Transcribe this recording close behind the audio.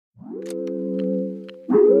Hello,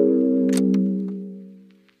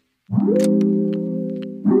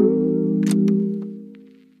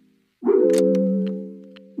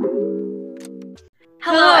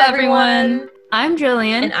 everyone. I'm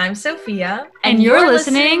Jillian. And I'm Sophia. And you're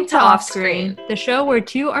listening to Offscreen, the show where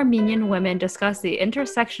two Armenian women discuss the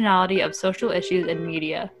intersectionality of social issues in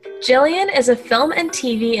media. Jillian is a film and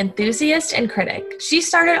TV enthusiast and critic. She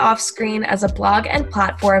started Offscreen as a blog and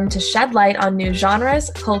platform to shed light on new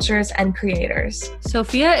genres, cultures, and creators.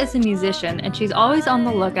 Sophia is a musician, and she's always on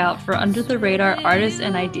the lookout for under-the-radar artists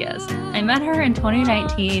and ideas. I met her in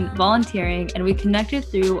 2019 volunteering, and we connected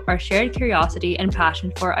through our shared curiosity and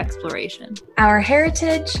passion for exploration. Our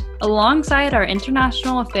heritage, alongside our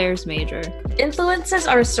international affairs major, influences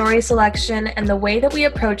our story selection and the way that we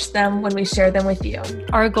approach them when we share them with you.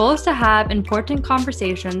 Our goal is to have important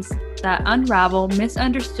conversations that unravel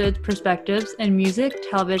misunderstood perspectives in music,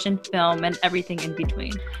 television, film, and everything in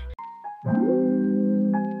between.